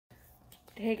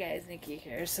Hey guys, Nikki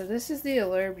here. So this is the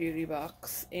Allure beauty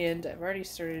box, and I've already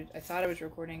started. I thought I was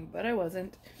recording, but I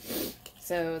wasn't.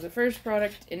 So the first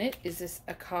product in it is this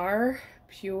Allure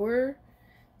Pure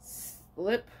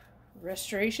Lip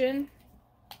Restoration.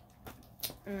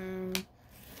 Let's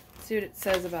see what it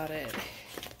says about it.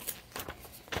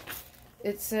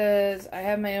 It says, I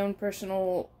have my own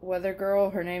personal weather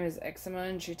girl. Her name is Eczema,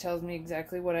 and she tells me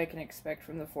exactly what I can expect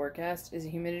from the forecast. Is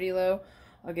humidity low?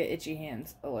 I'll get itchy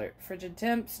hands. Alert. Frigid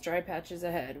temps, dry patches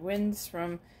ahead. Winds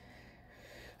from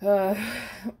the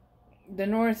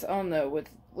north, I'll know.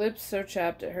 With lips so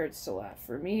chapped it hurts to laugh.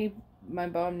 For me, my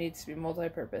balm needs to be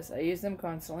multi-purpose. I use them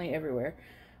constantly everywhere.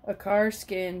 Allure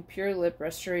Skin Pure Lip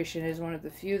Restoration is one of the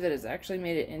few that has actually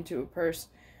made it into a purse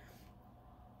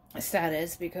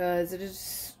status because it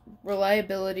is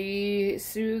reliability,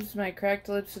 soothes my cracked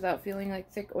lips without feeling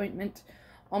like thick ointment.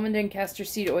 Almond and castor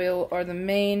seed oil are the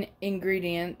main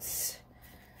ingredients,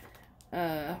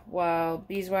 while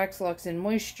beeswax locks in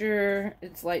moisture.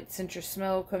 Its light citrus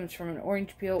smell comes from an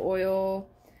orange peel oil.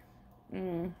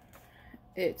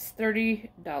 It's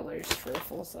 $30 for a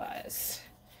full size.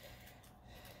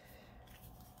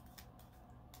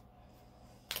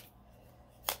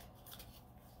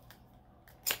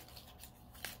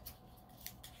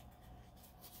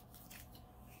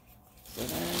 So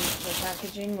then the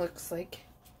packaging looks like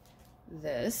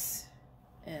this,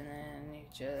 and then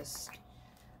it's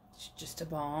just a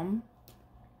balm.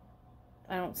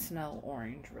 I don't smell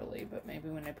orange really, but maybe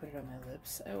when I put it on my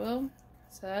lips I will.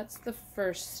 So that's the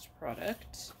first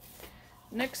product.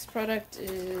 Next product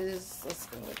is, let's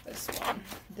go with this one.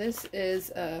 This is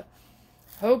a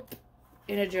Hope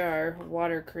in a Jar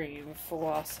Water Cream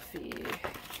Philosophy.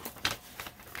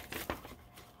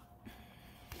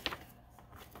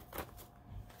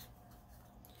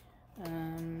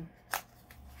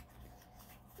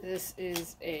 This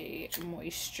is a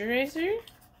moisturizer,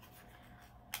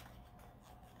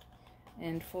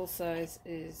 and full size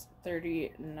is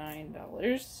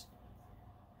 $39.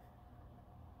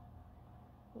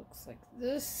 Looks like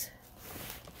this.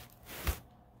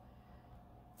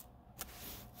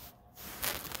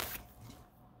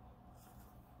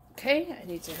 Okay, I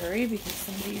need to hurry because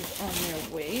somebody's on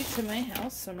their way to my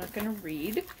house, so I'm not going to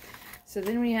read. So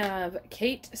then we have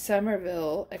Kate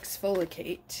Somerville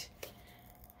Exfoliate.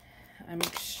 I'm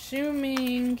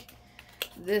assuming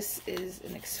this is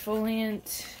an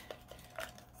exfoliant.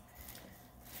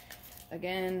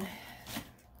 Again,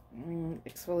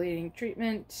 exfoliating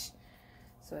treatment.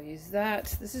 So I use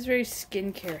that. This is very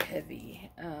skincare heavy.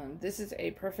 This is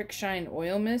a Perfect Shine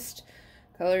Oil Mist,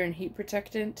 color and heat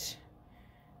protectant.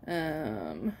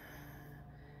 I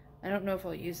don't know if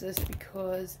I'll use this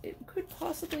because it could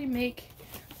possibly make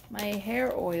my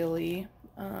hair oily.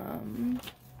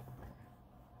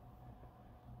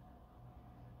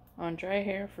 On dry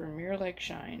hair for mirror-like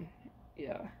shine.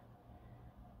 Yeah.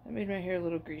 That made my hair a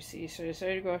little greasy, so I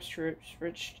decided to go off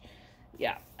switched.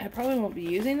 Yeah, I probably won't be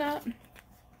using that.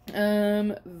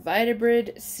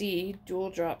 Vitabrid C Dual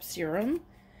Drop Serum.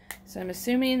 So I'm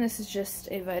assuming this is just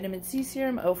a vitamin C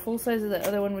serum. Oh, full size of the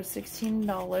other one was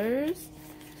 $16.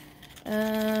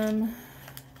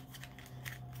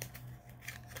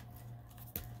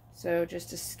 So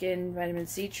just a skin vitamin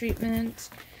C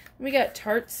treatment. We got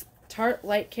Tarte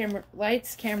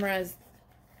Lights Camera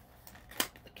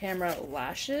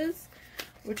Lashes,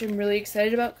 which I'm really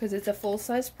excited about because it's a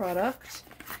full-size product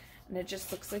and it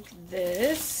just looks like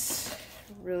this.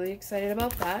 Really excited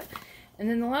about that. And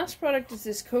then the last product is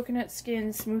this Coconut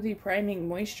Skin Smoothie Priming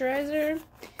Moisturizer,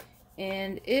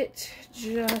 and it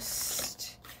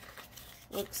just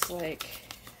looks like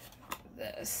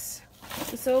this.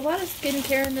 So a lot of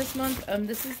skincare in this month.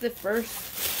 This is the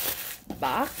first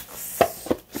box,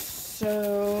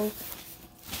 so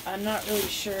I'm not really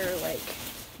sure like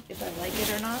if I like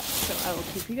it or not, so I will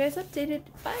keep you guys updated.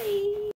 Bye.